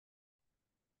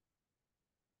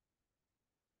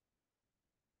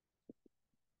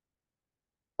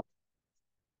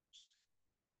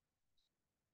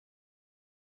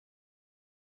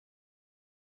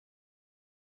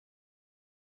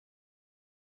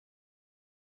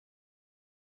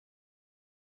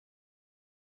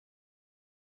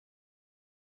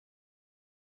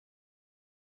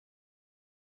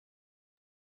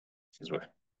as well.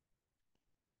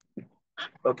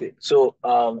 Okay, so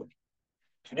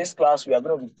today's class we are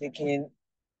going to be taking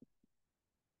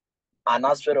an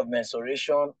aspect of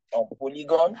mensuration on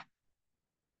polygon.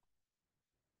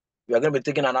 We are going to be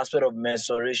taking an aspect of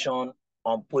mensuration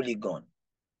on polygon.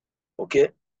 Okay,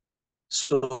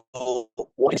 so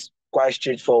what is quite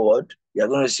straightforward. You are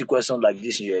going to see questions like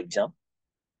this in your exam.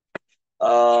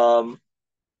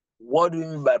 What do we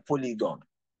mean by polygon?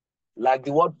 Like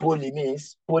the word poly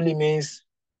means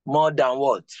more than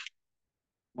what?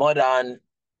 More than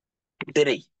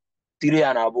three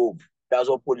and above. That's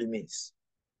what poly means.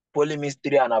 Poly means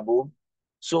 3 and above.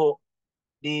 So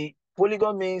the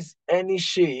polygon means any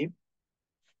shape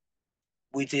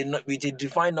with a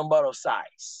defined number of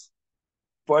sides.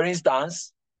 For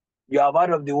instance, you have heard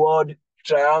of the word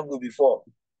triangle before.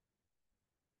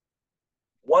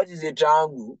 What is a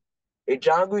triangle? A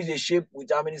triangle is a shape with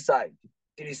how many sides?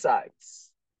 3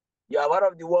 sides. You have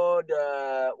heard of the word,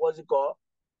 what's it called?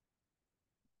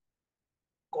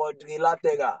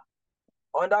 Quadrilateral.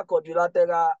 Under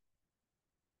quadrilateral,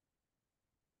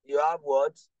 you have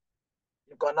what?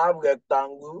 You can have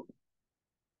rectangle.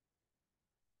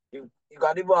 You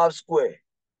can even have square.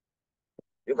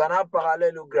 You can have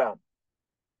parallelogram.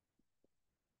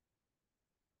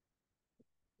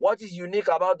 What is unique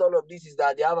about all of this is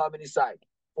that they have how many sides?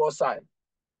 4 sides.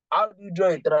 How do you draw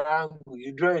a triangle?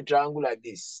 You draw a triangle like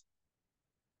this.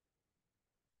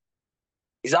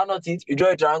 Is that not it? You draw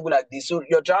a triangle like this. So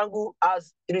your triangle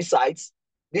has 3 sides.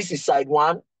 This is side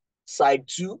 1, side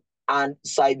 2, and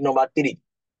side number 3.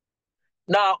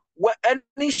 Now,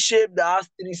 any shape that has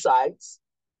 3 sides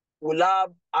will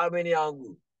have how many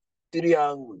angles? 3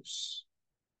 angles.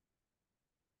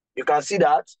 You can see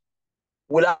that.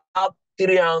 Will have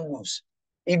 3 angles.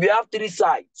 If you have 3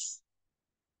 sides,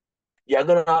 you're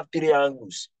going to have 3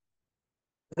 angles.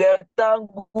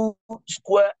 Rectangle,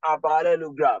 square, and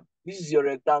parallelogram. This is your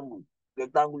rectangle.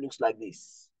 Rectangle looks like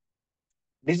this.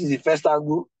 This is the first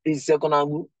angle, this is the second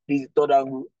angle, this is the third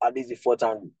angle, and this is the fourth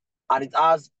angle. And it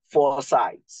has 4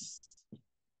 sides.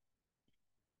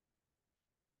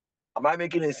 Am I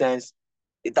making any sense?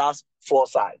 It has 4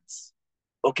 sides.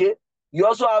 Okay? You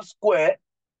also have square.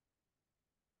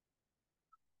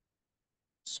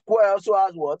 Square also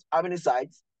has what? How many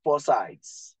sides? 4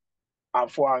 sides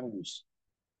and 4 angles.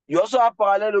 You also have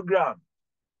parallelogram.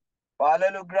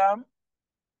 Parallelogram.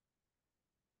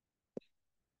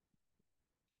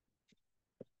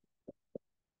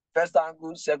 First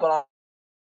angle, second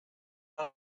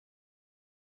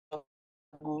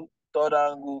angle, third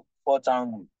angle, fourth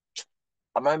angle.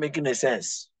 Am I making a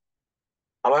sense?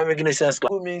 Am I making a sense?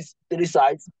 It means 3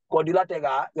 sides.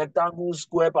 Quadrilateral, rectangle,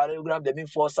 square, parallelogram, they mean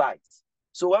 4 sides.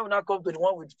 So when we now come to the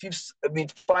one with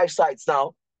 5 sides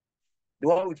now, the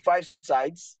one with 5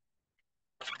 sides,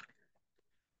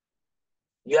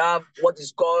 you have what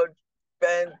is called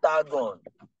pentagon.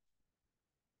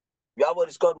 You have what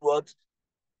is called what?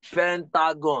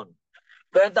 Pentagon.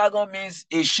 Pentagon means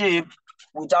a shape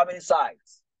with how many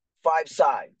sides? 5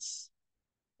 sides.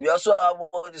 We also have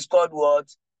what is called what?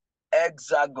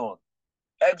 Hexagon.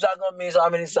 Hexagon means how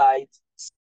many sides?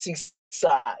 6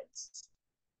 sides.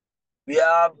 We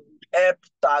have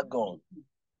heptagon.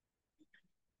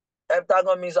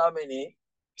 Heptagon means how many?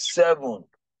 7.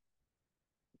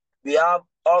 We have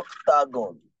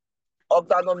octagon.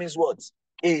 Octagon means what?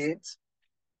 8.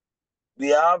 We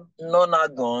have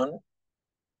nonagon.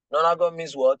 Nonagon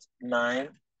means what? 9.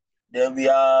 Then we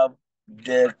have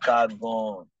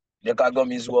decagon. Decagon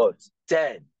means what?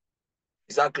 10.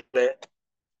 Is that clear?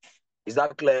 Is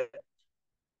that clear?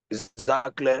 Is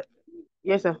that clear?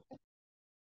 Yes, sir.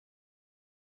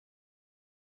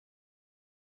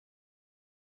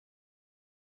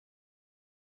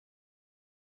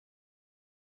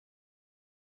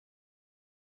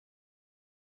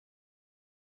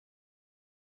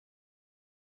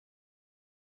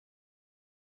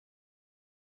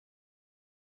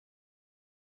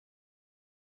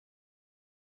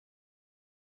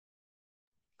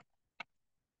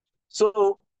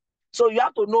 So you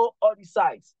have to know all the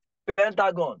sides.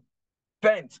 Pentagon.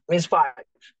 Pent means 5.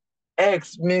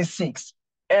 X means 6.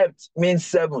 Hept means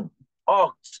 7.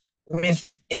 Oct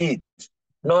means 8.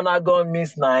 Nonagon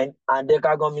means 9. And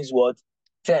decagon means what?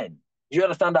 10. Do you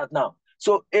understand that now?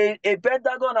 So a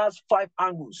pentagon has 5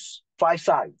 angles, 5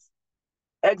 sides.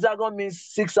 Hexagon means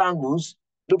 6 angles.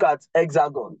 Look at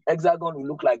hexagon. Hexagon will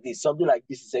look like this. Something like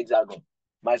this is hexagon.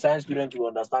 My science student will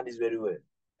understand this very well.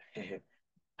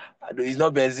 It's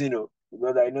not benzene,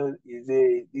 because I know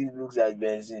this looks like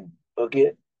benzene.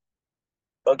 Okay.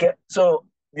 Okay. So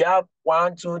we have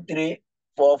 1, 2, 3,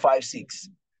 4, 5, 6.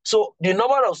 So the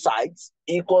number of sides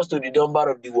equals to the number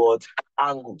of the what?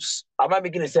 Angles. Am I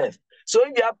making sense? So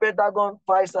if you have pentagon,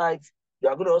 5 sides, you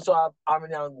are going to also have how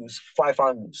many angles? 5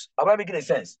 angles. Am I making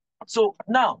sense? So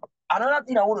now, another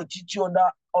thing I want to teach you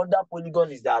under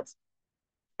polygon is that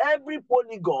every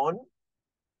polygon,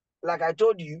 like I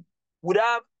told you, would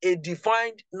have a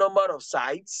defined number of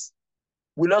sides.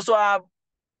 Will also have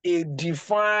a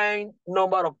defined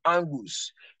number of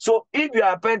angles. So if you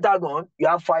are a pentagon, you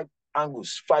have 5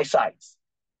 angles, 5 sides.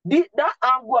 That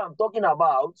angle I'm talking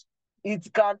about, it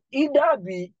can either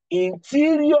be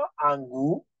interior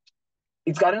angle,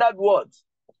 it can either be what?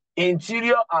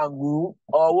 Interior angle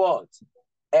or what?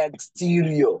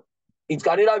 Exterior. It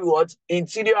can either be what?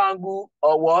 Interior angle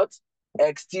or what?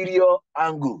 Exterior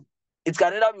angle. It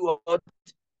can either be what?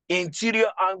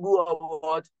 Interior angle or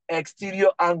what? Exterior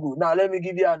angle. Now, let me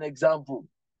give you an example.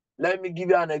 Let me give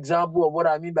you an example of what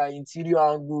I mean by interior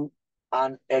angle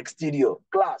and exterior.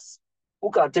 Class,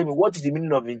 who can tell me what is the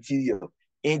meaning of interior?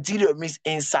 Interior means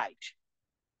inside.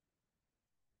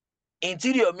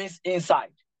 Interior means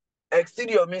inside.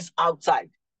 Exterior means outside.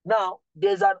 Now,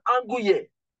 there's an angle here.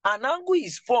 An angle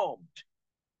is formed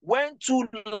when 2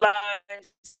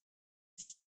 lines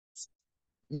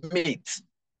meet.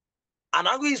 An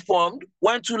angle is formed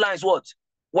when 2 lines what?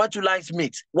 When 2 lines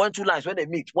meet. When 2 lines, when they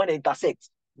meet, when they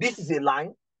intersect. This is a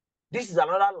line. This is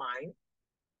another line.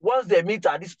 Once they meet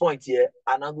at this point here,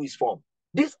 an angle is formed.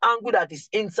 This angle that is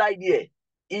inside here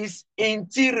is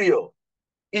interior.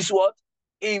 Is what?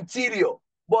 Interior.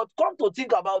 But come to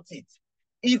think about it.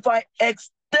 If I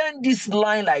extend this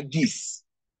line like this,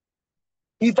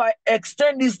 there's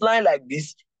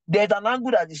an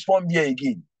angle that is formed here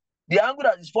again. The angle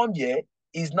that is formed here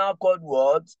is now called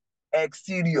what?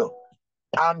 Exterior.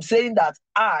 I'm saying that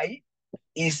I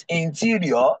is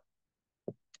interior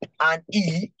and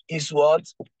E is what?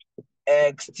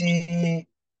 Exterior.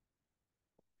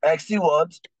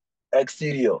 What?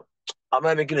 Exterior. Am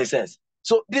I making a sense?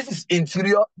 So this is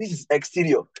interior, this is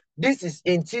exterior. This is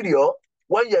interior.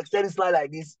 When you extend this line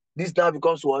like this now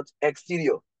becomes what?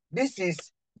 Exterior. This is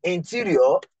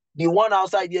interior. The one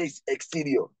outside here is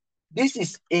exterior. This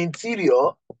is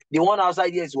interior. The one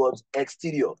outside here is what?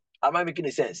 Exterior. Am I making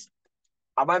a sense?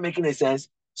 Am I making a sense?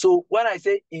 So when I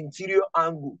say interior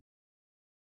angle,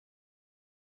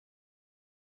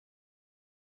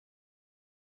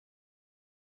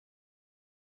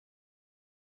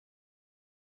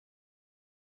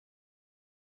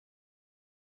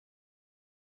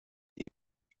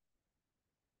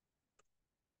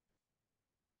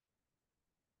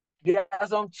 there are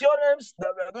some theorems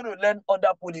that we are going to learn under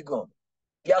polygon.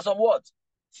 There are some what?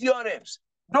 Theorems.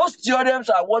 Those theorems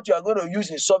are what you are going to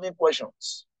use in solving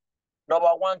questions. Number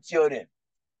 1 theorem.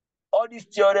 All these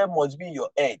theorems must be in your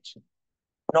head.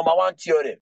 Number 1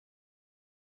 theorem.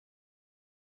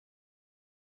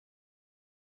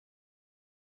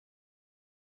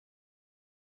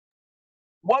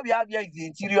 What we have here is the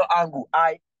interior angle,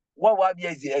 I. What we have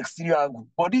here is the exterior angle.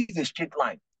 But this is a straight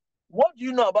line. What do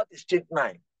you know about a straight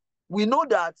line? We know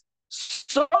that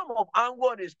sum of angle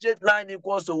on a straight line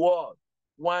equals to what?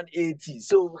 180.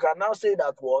 So we can now say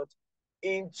that what?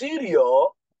 Interior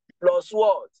plus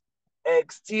what?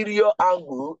 Exterior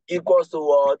angle equals to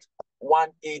what?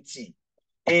 180.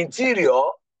 Interior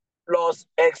plus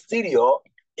exterior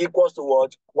equals to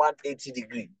what? 180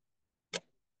 degree.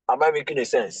 Am I making a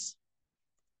sense?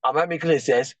 Am I making a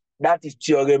sense? That is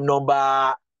theorem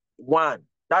number 1.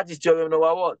 That is theorem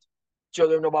number what?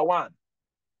 Theorem number 1.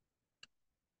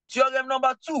 Theorem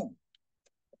number 2.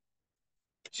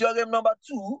 Theorem number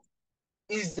 2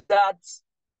 is that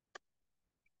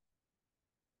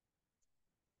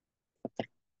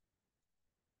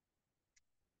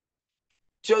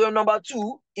theorem number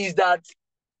 2 is that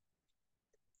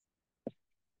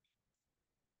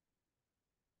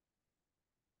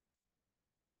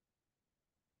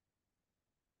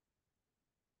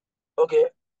okay.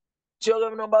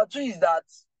 Theorem number 2 is that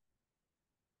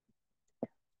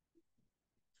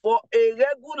for a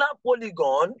regular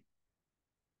polygon,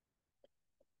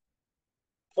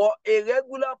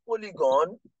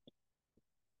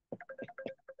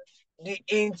 the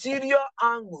interior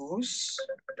angles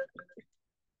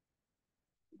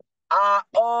are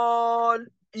all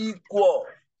equal.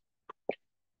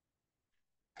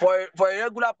 For a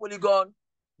regular polygon,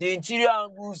 the interior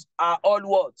angles are all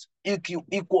what?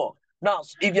 Equal. Now,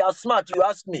 if you are smart, you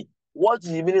ask me, what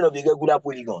is the meaning of a regular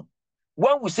polygon?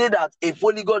 When we say that a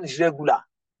polygon is regular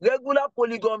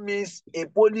polygon means a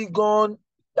polygon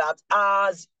that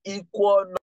has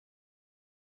equal,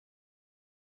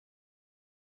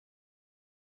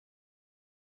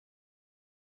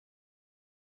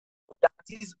 that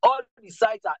is all the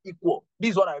sides are equal.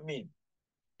 This is what I mean.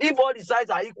 If all the sides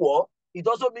are equal, it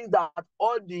also means that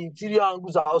all the interior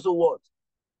angles are also what?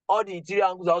 All the interior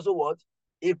angles are also what?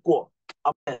 Equal.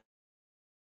 Amen.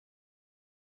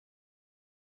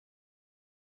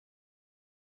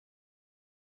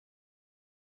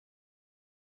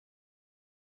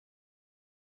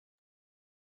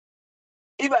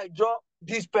 If I draw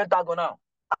this pentagon now,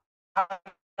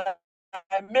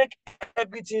 I make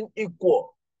everything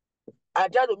equal. I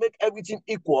try to make everything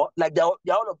equal, like they're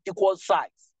all of equal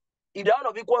sides. If they're all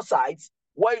of equal sides,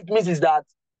 what it means is that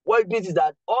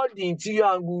all the interior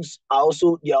angles are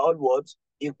also, they are all what?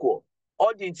 Equal.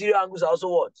 All the interior angles are also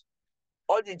what?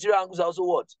 All the interior angles are also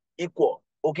what? Equal.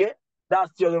 Okay?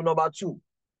 That's theorem number 2.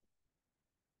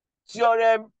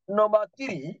 Theorem number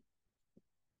 3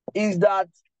 is that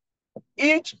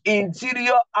each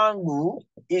interior angle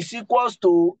is equals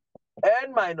to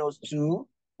n minus 2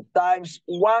 times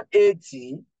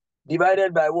 180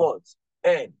 divided by what?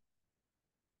 N.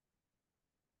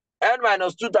 N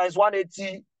minus 2 times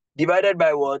 180 divided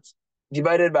by what?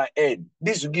 Divided by n.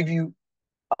 This will give you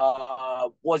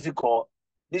what's it called?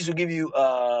 This will give you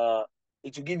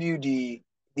it will give you the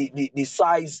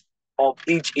size of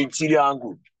each interior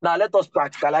angle. Now let us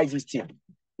practicalize this thing.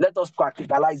 Let us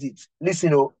practicalize it.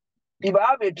 Listen, oh, if I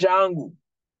have a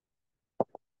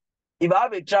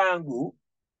triangle,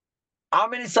 how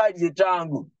many sides is a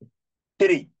triangle?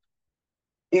 3.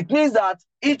 It means that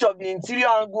each of the interior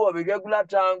angle of a regular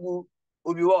triangle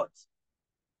will be what?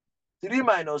 3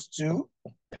 minus 2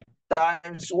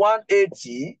 times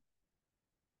 180.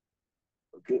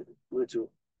 Okay, wait.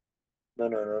 No.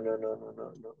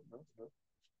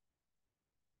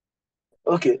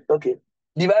 Okay.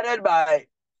 Divided by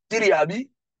 3, Abi?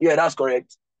 Yeah, that's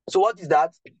correct. So what is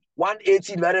that?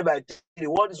 180 divided by 3.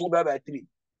 What is divided by 3?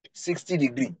 60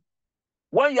 degrees.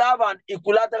 When you have an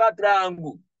equilateral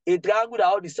triangle, a triangle that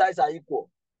all the sides are equal,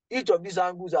 each of these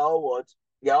angles are all what?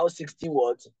 They are all 60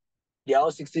 what? They are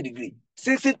all 60 degrees.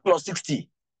 60 plus 60,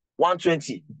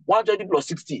 120. 120 plus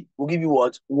 60 will give you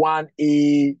what?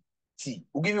 180.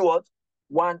 Will give you what?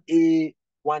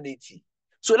 180.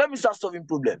 So let me start solving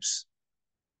problems.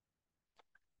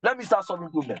 Let me start solving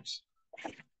problems.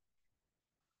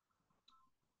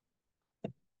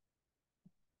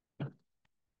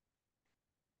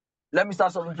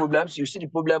 You see the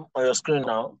problem on your screen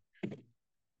now.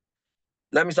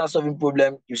 Let me start solving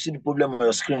problem. You see the problem on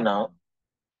your screen now.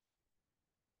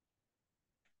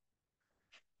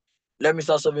 Let me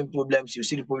start solving problems. You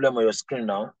see the problem on your screen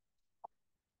now,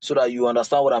 so that you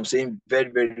understand what I'm saying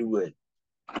very, very well.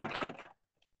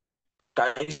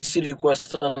 Can you see the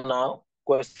question now?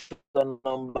 Question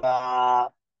number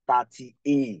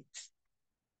 38.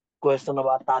 Question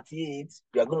number 38.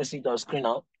 You are going to see it on your screen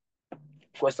now.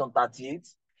 Question 38.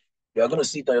 You are going to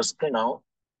see it on your screen now.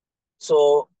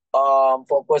 So,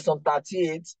 for question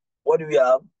 38, what do we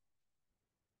have?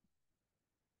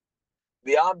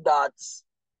 We have that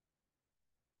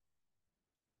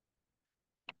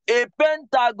a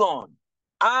pentagon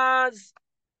has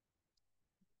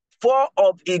 4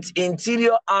 of its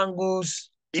interior angles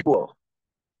equal.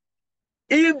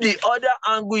 If the other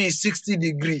angle is 60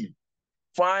 degrees,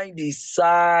 find the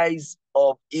size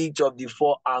of each of the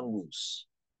 4 angles.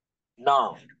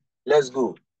 Now, let's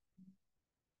go.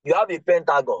 You have a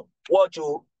pentagon. Watch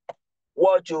you.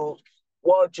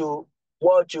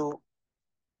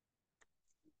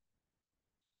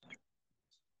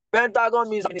 Pentagon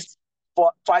means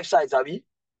 5 sides, have you?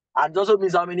 And also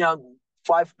means how many angles?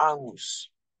 5 angles.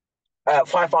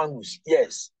 5 angles,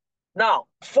 yes. Now,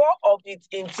 4 of its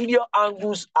interior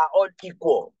angles are all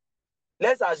equal.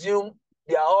 Let's assume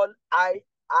they are all I.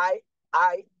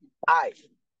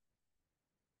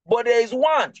 But there is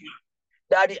one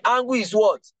that the angle is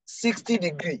what? 60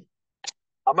 degrees.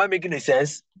 Am I making a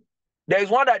sense? There is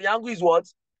one that the angle is what?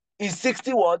 Is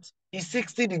 60 what? Is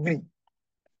 60 degrees.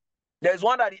 There is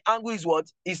one that the angle is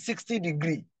what? Is 60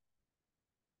 degrees.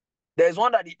 There is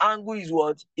one that the angle is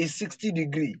what? Is 60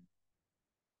 degrees.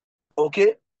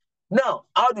 Okay? Now,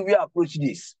 how do we approach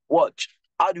this? Watch.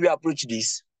 How do we approach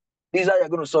this? This is how you're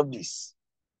going to solve this.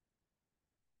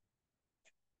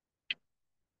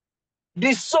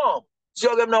 The sum,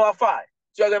 theorem number 5,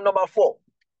 theorem number 4.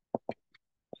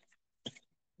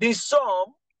 The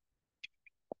sum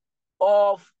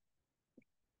of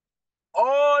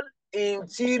all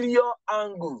interior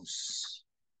angles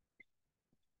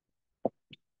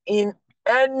in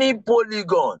any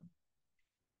polygon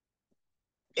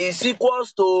is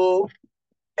equals to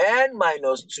n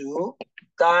minus 2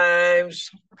 times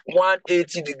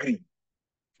 180 degrees.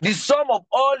 The sum of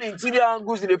all interior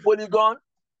angles in a polygon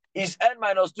is n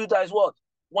minus 2 times what?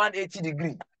 180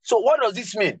 degrees. So what does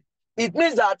this mean? It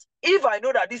means that if I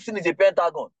know that this thing is a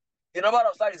pentagon, the number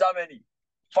of sides is how many?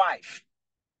 5.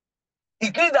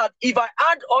 It means that if I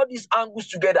add all these angles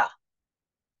together,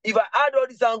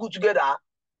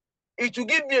 it will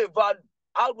give me a value.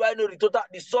 How do I know the total?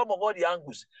 The sum of all the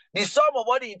angles. The sum of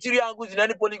all the interior angles in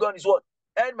any polygon is what?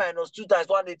 N minus 2 times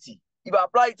 180. If I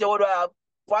apply it here, what do I have?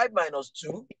 5 minus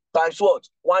 2 times what?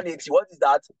 180. What is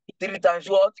that? 3 times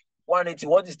what? 180.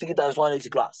 What is 3 times 180,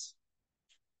 class?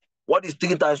 What is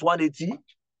 3 times 180?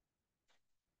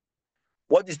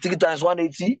 What is 3 times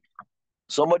 180?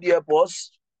 Somebody help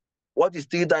us. What is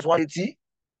 3 times 180?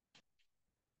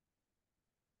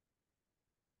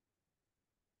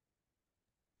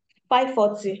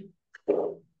 540.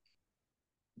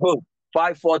 Good.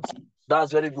 540.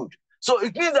 That's very good. So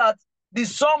it means that the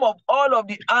sum of all of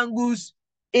the angles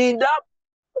in that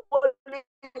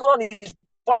polygon is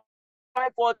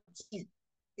 540.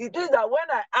 It means that when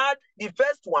I add the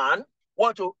first one,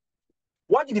 what is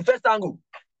the first angle?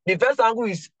 The first angle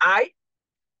is I.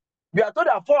 We are told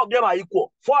that 4 of them are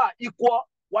equal. 4 are equal,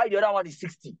 while the other one is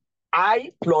 60.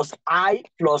 I plus I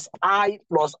plus I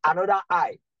plus another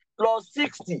I plus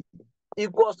 60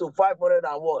 equals to 500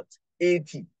 and what?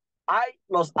 80. I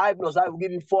plus I plus I will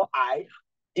give you 4I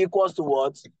equals to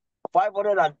what?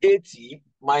 580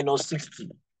 minus 60.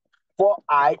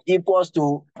 4I equals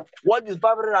to, what is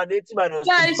 580 minus 60?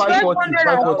 Yeah, it's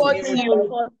 540.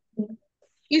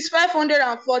 It's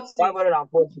 540.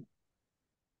 540.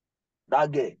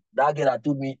 That girl that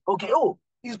told me, okay, oh,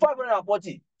 it's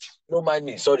 540. Don't mind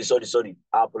me. Sorry.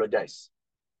 I apologize.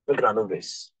 Make an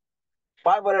novice.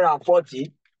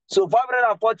 540. So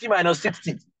 540 minus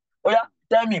 60. Oh yeah,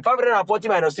 tell me, 540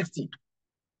 minus 60.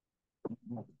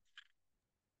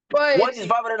 What is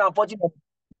 540?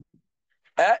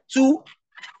 2,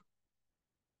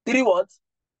 3 what?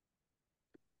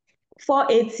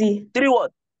 480. 3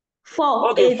 what?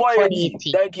 480. Okay,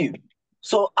 480. Thank you.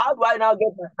 So how do I now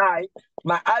get my I?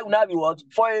 My I will now be what?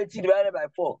 480 divided by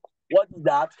 4. What is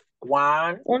that?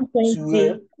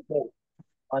 120.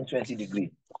 120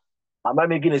 degrees. Am I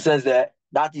making a sense there?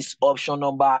 That is option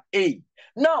number A.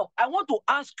 Now, I want to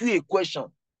ask you a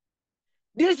question.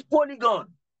 This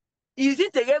polygon, is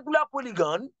it a regular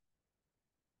polygon?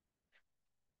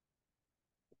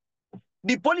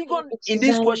 The polygon in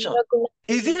this question,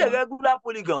 is it a regular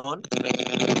polygon?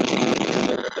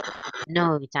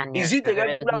 No, it's an Is it a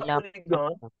regular irregular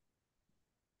polygon?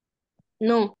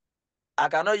 No. I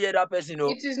cannot hear that person. No.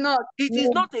 It is not. It is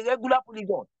not a regular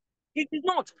polygon. It is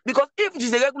not. Because if it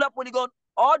is a regular polygon,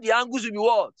 all the angles will be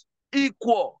what?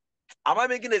 Equal. Am I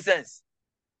making a sense?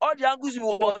 All the angles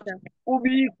will be what? Will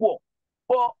be equal.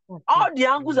 But all the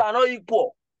angles are not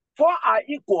equal. 4 are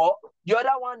equal, the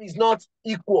other one is not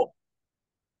equal.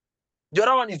 The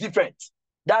other one is different.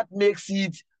 That makes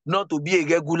it not to be a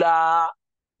regular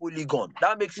polygon.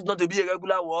 That makes it not to be a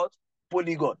regular what?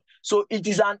 Polygon. So it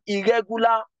is an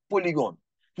irregular polygon.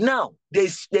 Now,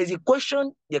 there's a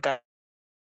question you can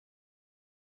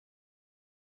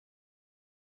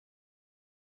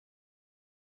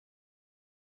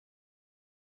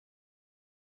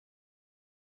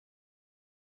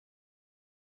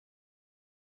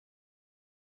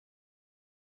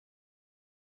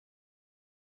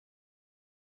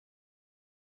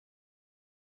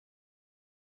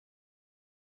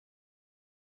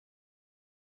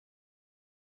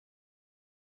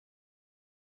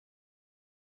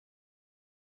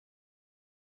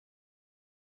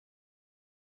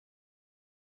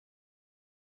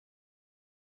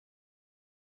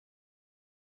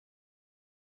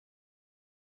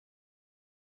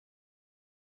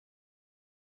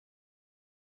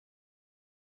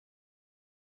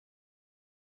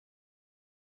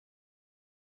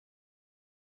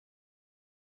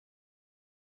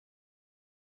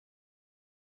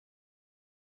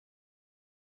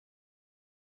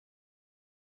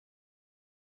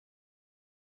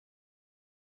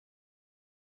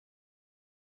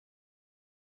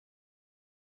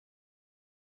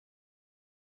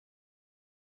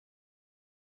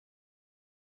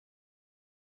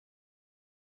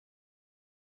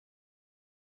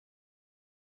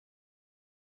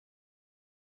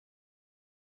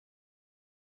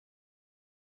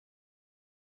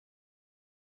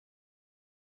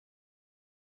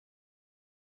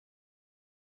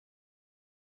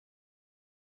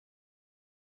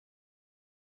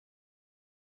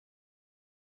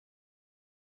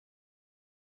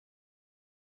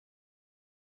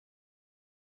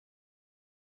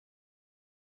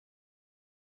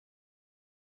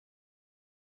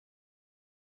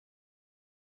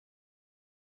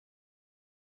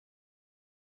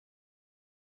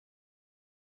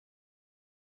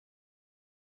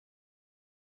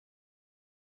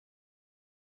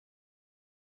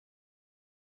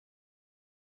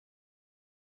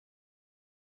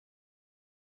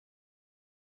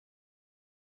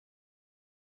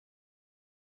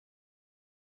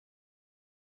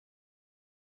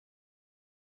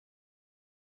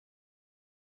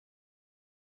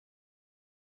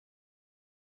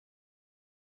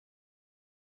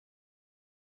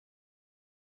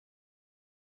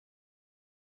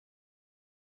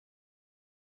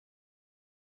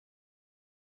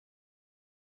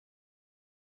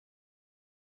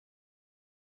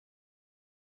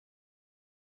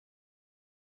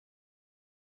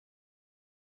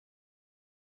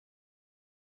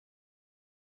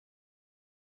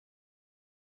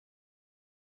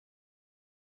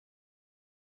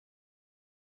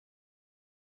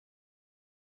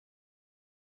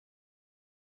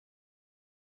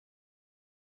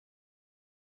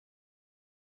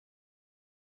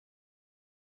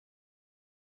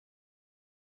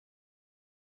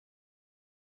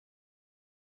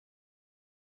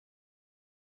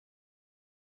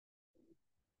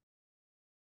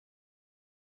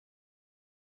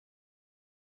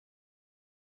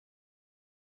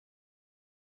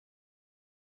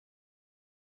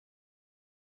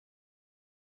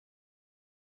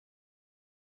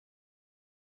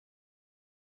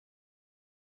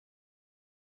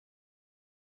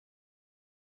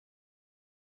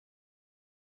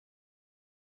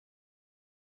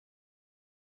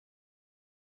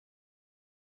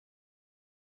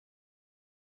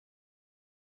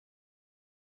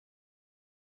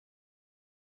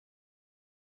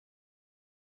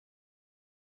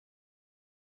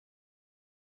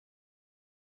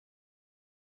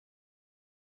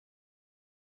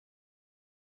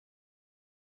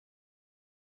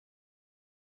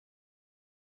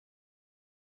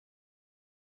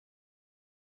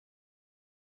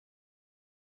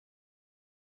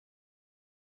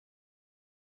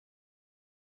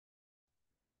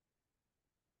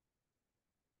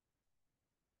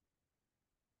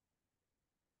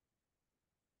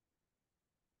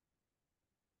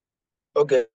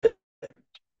Okay.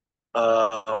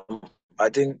 I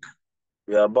think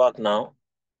we are back now.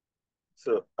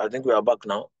 So I think we are back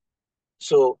now.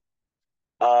 So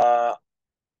I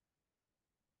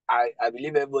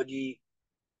believe everybody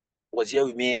was here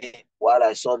with me while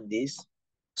I solved this.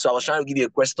 So I was trying to give you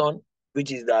a question,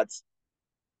 which is that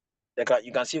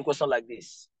you can see a question like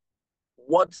this.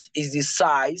 What is the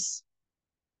size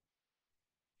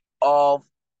of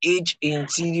each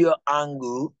interior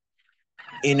angle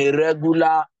in a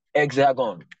regular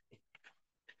hexagon?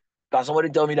 Can somebody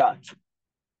tell me that?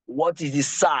 What is the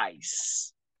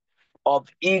size of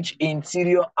each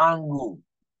interior angle?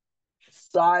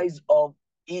 Size of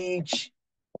each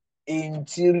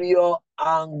interior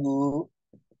angle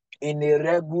in a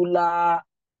regular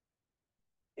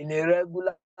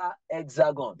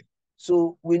hexagon.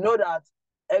 So we know that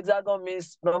hexagon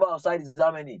means number of sides is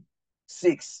how many?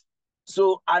 6.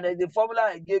 So, and then the formula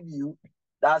I gave you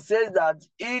that says that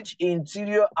each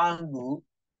interior angle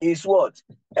is what?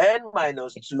 N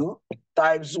minus 2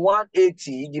 times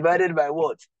 180 divided by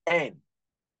what? N.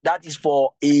 That is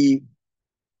for a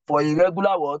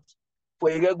regular what? For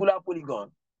a regular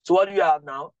polygon. So what do you have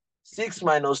now? 6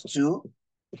 minus 2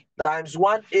 times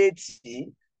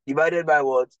 180 divided by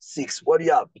what? 6. What do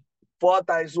you have? 4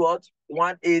 times what?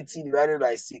 180 divided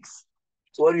by 6.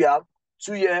 So what do you have?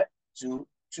 2 here, 2,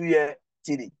 2 here,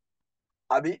 3.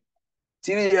 Abi?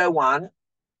 3 here, 1,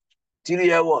 3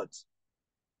 here, what?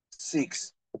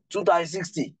 6. 2 times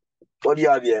 60. What do you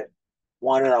have here?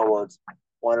 100 and what?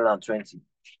 120.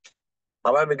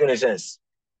 Am I making any sense?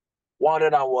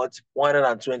 100 and what?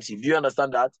 120. Do you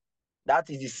understand that? That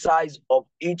is the size of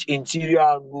each interior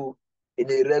angle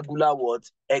in a regular what?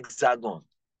 Hexagon.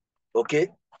 Okay?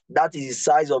 That is the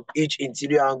size of each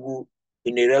interior angle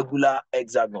in a regular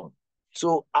hexagon.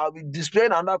 So I'll be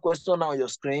displaying another question on your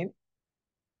screen,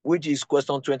 which is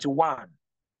question 21.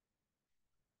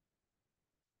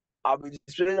 I'll be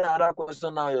displaying another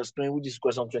question on your screen, which is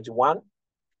question 21.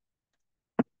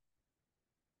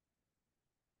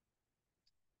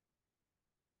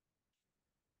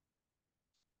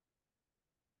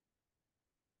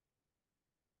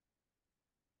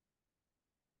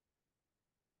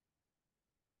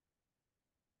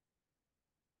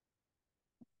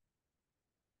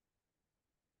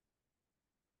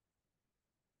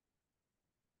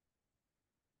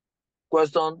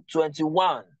 Question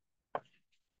 21.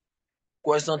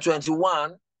 Question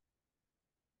 21.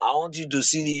 I want you to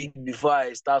see it before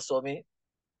I start solving.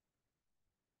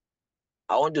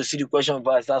 I want to see the question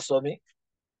before I start solving.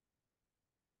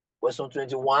 Question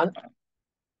 21.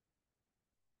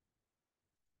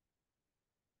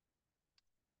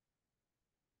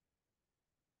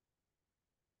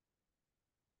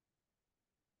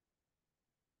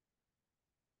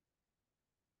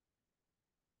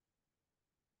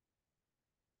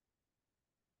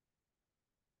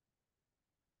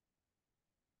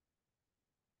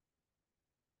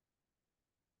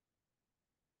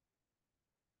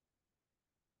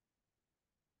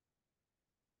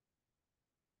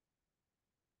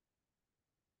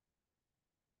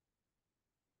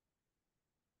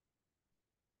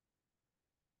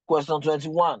 Question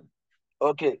 21.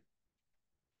 Okay.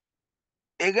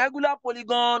 A regular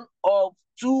polygon of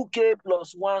 2K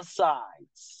plus 1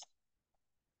 sides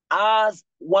has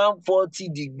 140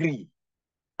 degree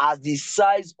as the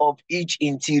size of each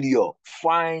interior.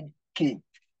 Find K.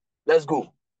 Let's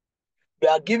go. We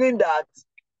are given that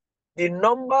the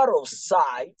number of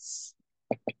sides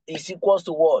is equals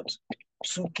to what?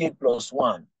 2K plus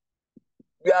 1.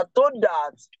 We are told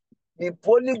that the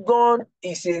polygon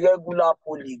is a regular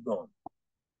polygon.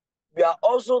 We are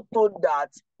also told that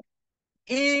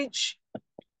each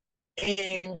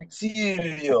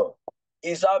interior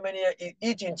is how many?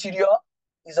 Each interior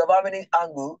is of how many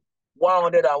angle?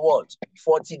 100 and what?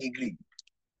 40 degree.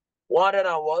 100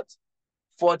 and what?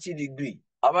 40 degree.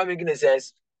 Am I making a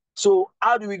sense? So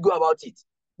how do we go about it?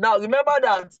 Now remember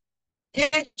that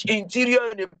each interior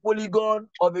in a polygon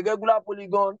of a regular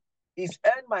polygon is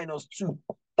n minus 2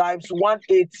 times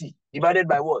 180 divided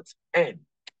by what? N.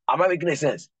 Am I making a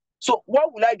sense? So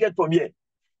what will I get from here?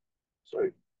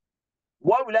 Sorry.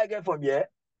 What will I get from here?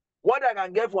 What I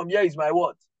can get from here is my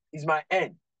what? Is my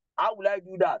n. How will I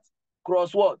do that?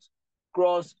 Cross what?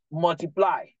 Cross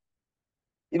multiply.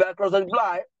 If I cross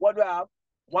multiply, what do I have?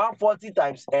 140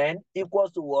 times n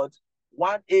equals to what?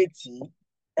 180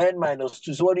 n minus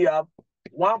 2. So what do you have?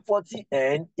 140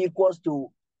 n equals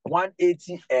to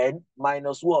 180 n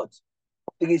minus what?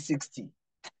 360.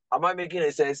 Am I making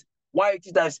a sense?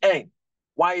 180 times n.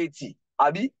 180.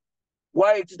 Abi?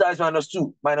 180 times minus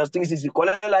 2 minus 360.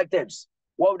 Collect like terms.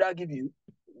 What would that give you?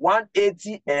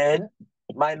 180 n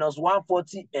minus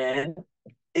 140 n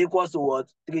equals to what?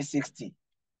 360.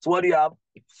 So what do you have?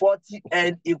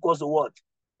 40n equals to what?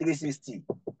 360.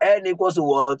 N equals to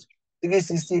what?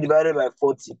 360 divided by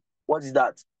 40. What is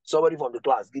that? Somebody from the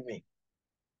class, give me.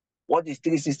 What is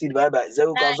 360 divided by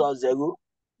 0 cancel out 0?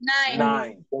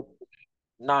 9.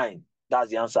 9. That's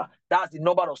the answer. That's the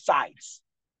number of sides.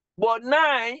 But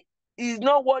 9 is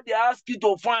not what they ask you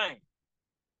to find.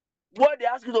 What they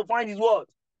ask you to find is what?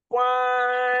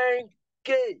 Find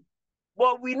K.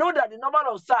 But we know that the number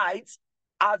of sides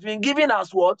has been given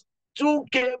as what?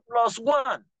 2K plus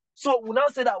 1. So we now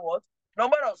say that what?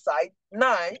 Number of sides,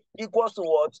 9 equals to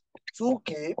what?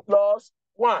 2K plus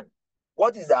 1.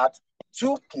 What is that?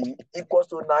 2K equals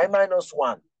to 9 minus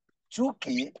 1.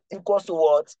 2K equals to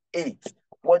what? 8.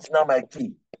 What's now my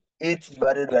key? 8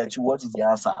 divided by 2. What is the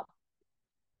answer?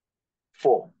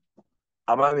 4.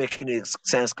 Am I making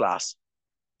sense, class?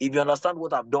 If you understand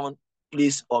what I've done,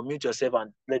 please unmute yourself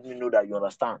and let me know that you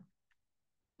understand.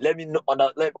 Let me know.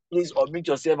 Please unmute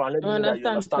yourself and let me know that you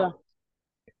understand.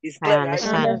 It's clear,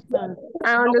 right?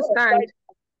 I understand.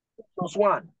 Plus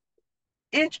 1.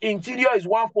 Each interior is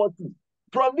 140.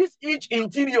 From this each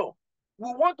interior,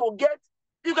 we want to get.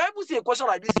 You can even see a question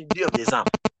like this in the day of the exam.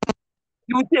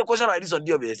 You will see a question like this on the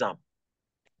day of the exam.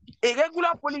 A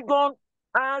regular polygon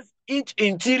has each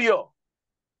interior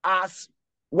as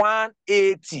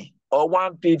 180 or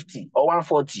 150 or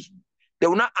 140. They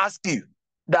will not ask you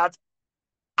that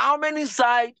how many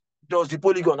sides does the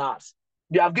polygon has?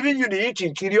 They have given you the each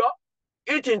interior.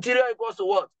 Each interior equals to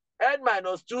what? N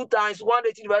minus 2 times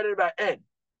 180 divided by n.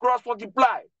 Cross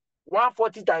multiply.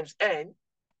 140 times n,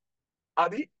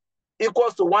 Abi,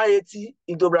 equals to 180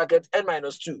 into bracket n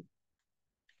minus 2.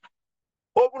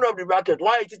 Open up the bracket.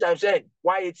 180 times n,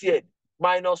 180 n,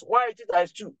 minus 180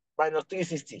 times 2, minus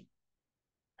 360.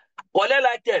 Collect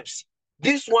like terms.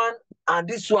 This one and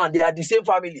this one, they are the same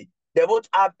family. They both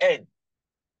have n.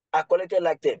 I collected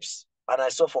like terms and I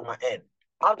saw for my n.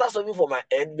 After solving for my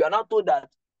n, you are now told that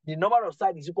the number of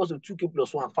sides is equal to 2k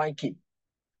plus 1. Find k.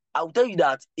 I will tell you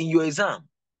that in your exam,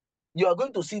 you are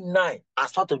going to see 9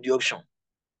 as part of the option.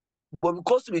 But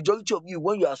because the majority of you,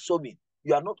 when you are solving,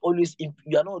 you are not always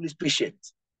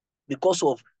patient because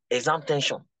of exam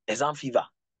tension, exam fever.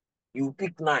 You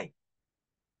pick 9.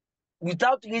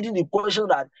 Without reading the question,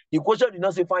 that the question did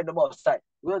not say find number of sides.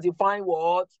 We want to find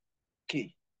what?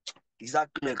 K. Is that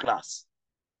clear, class?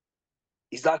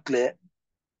 Is that clear?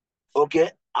 Okay,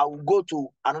 I will go to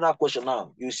another question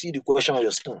now. You see the question on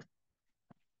your screen.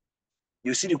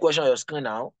 You see the question on your screen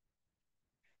now.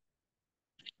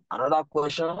 Another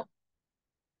question.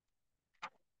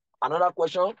 Another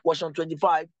question. Question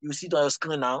 25. You see it on your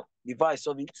screen now. Before I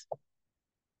solve it.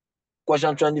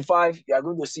 Question 25. You are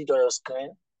going to see it on your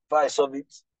screen. Before I solve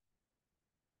it.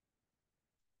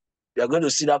 You are going to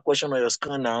see that question on your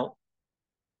screen now.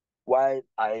 While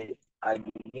I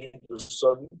begin to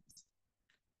solve it.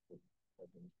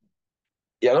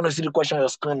 You are going to see the question on your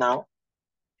screen now.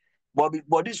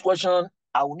 But this question,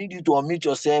 I will need you to unmute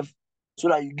yourself so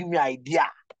that you give me an idea.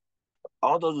 I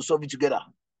want us to solve it together.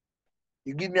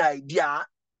 You give me an idea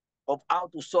of how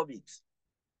to solve it.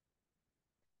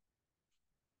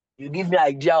 You give me an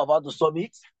idea of how to solve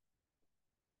it.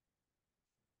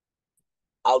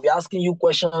 I'll be asking you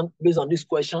questions based on this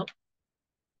question.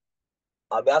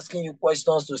 I'll be asking you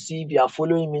questions to see if you are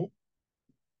following me.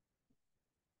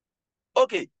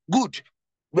 Okay, good.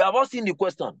 We have all seen the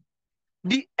question.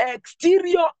 The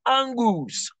exterior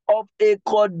angles of a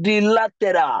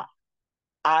quadrilateral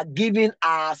are given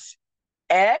as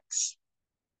x,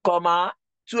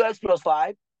 2x plus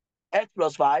 5, x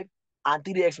plus 5, and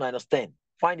 3x minus 10.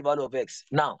 Find the value of x.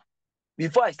 Now,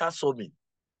 before I start solving,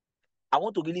 I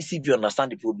want to really see if you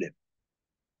understand the problem.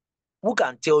 Who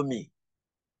can tell me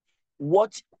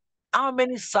how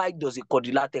many sides does a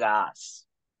quadrilateral has?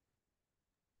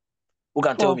 Who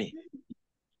can tell me?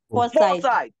 4 sides. 4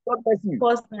 sides.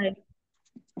 Four sides.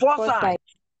 4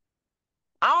 sides.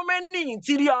 How many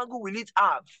interior angles will it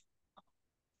have?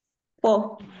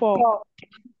 4. 4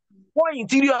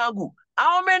 interior angles.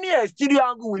 How many exterior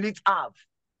angles will it have?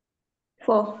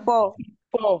 4. 4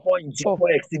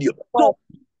 exterior. So,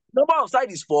 number of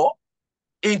sides is 4.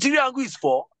 Interior angle is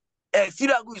 4.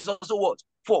 Exterior angle is also what?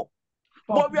 4.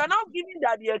 But we are now giving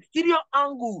that the exterior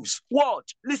angles, what?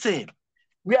 Listen.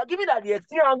 We are giving that the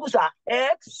exterior angles are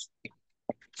x,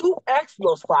 2x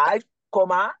plus 5,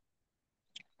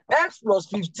 x plus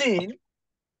 15,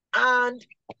 and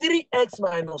 3x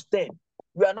minus 10.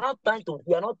 We are not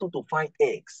told to find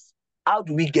x. How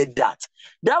do we get that?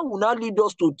 That will now lead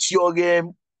us to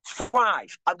theorem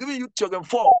 5. I'm giving you theorem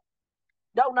 4.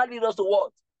 That will now lead us to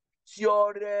what?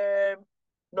 Theorem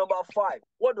number 5.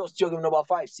 What does theorem number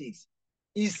 5 say?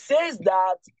 It says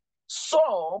that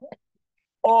sum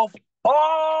of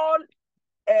all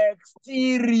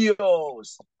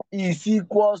exteriors is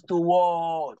equals to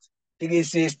what?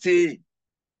 360.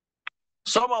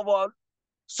 Sum of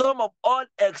all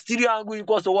exterior angle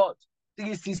equals to what?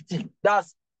 360.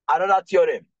 That's another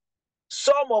theorem.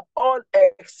 Sum of all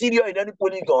exterior in any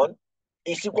polygon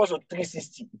is equals to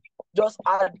 360. Just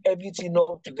add everything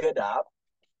up together.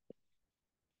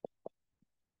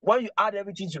 When you add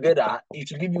everything together,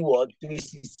 it will give you what?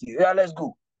 360. Yeah, let's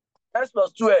go. X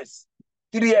plus 2x,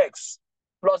 3x,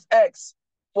 plus x,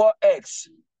 4x,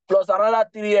 plus another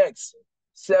 3x,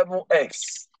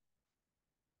 7x.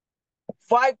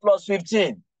 5 plus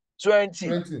 15, 20.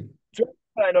 20. 20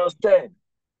 minus 10.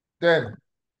 10.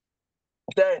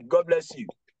 10. God bless you.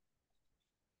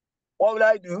 What will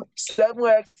I do?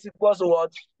 7x equals to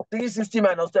what? 360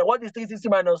 minus 10. What is 360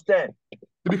 minus 10?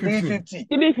 350.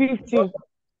 350.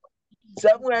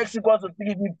 7x equals to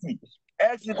 350.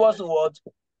 X equals to what?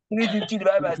 350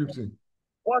 divided by 350.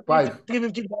 what? 5.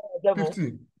 350 divided by 7.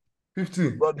 50.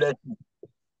 50. God bless you.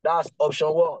 That's option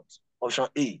what? Option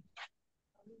A.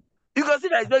 You can see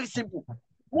that it's very simple.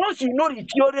 Once you know the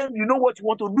theorem, you know what you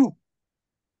want to do.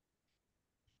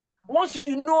 Once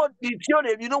you know the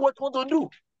theorem, you know what you want to do.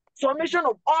 Summation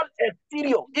of all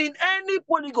exterior in any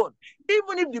polygon,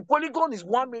 even if the polygon is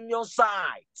 1 million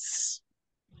sides.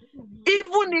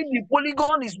 Even if the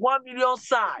polygon is 1 million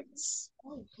sides,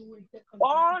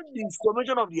 all the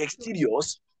summation of the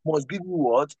exteriors must give you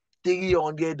what?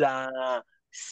 360.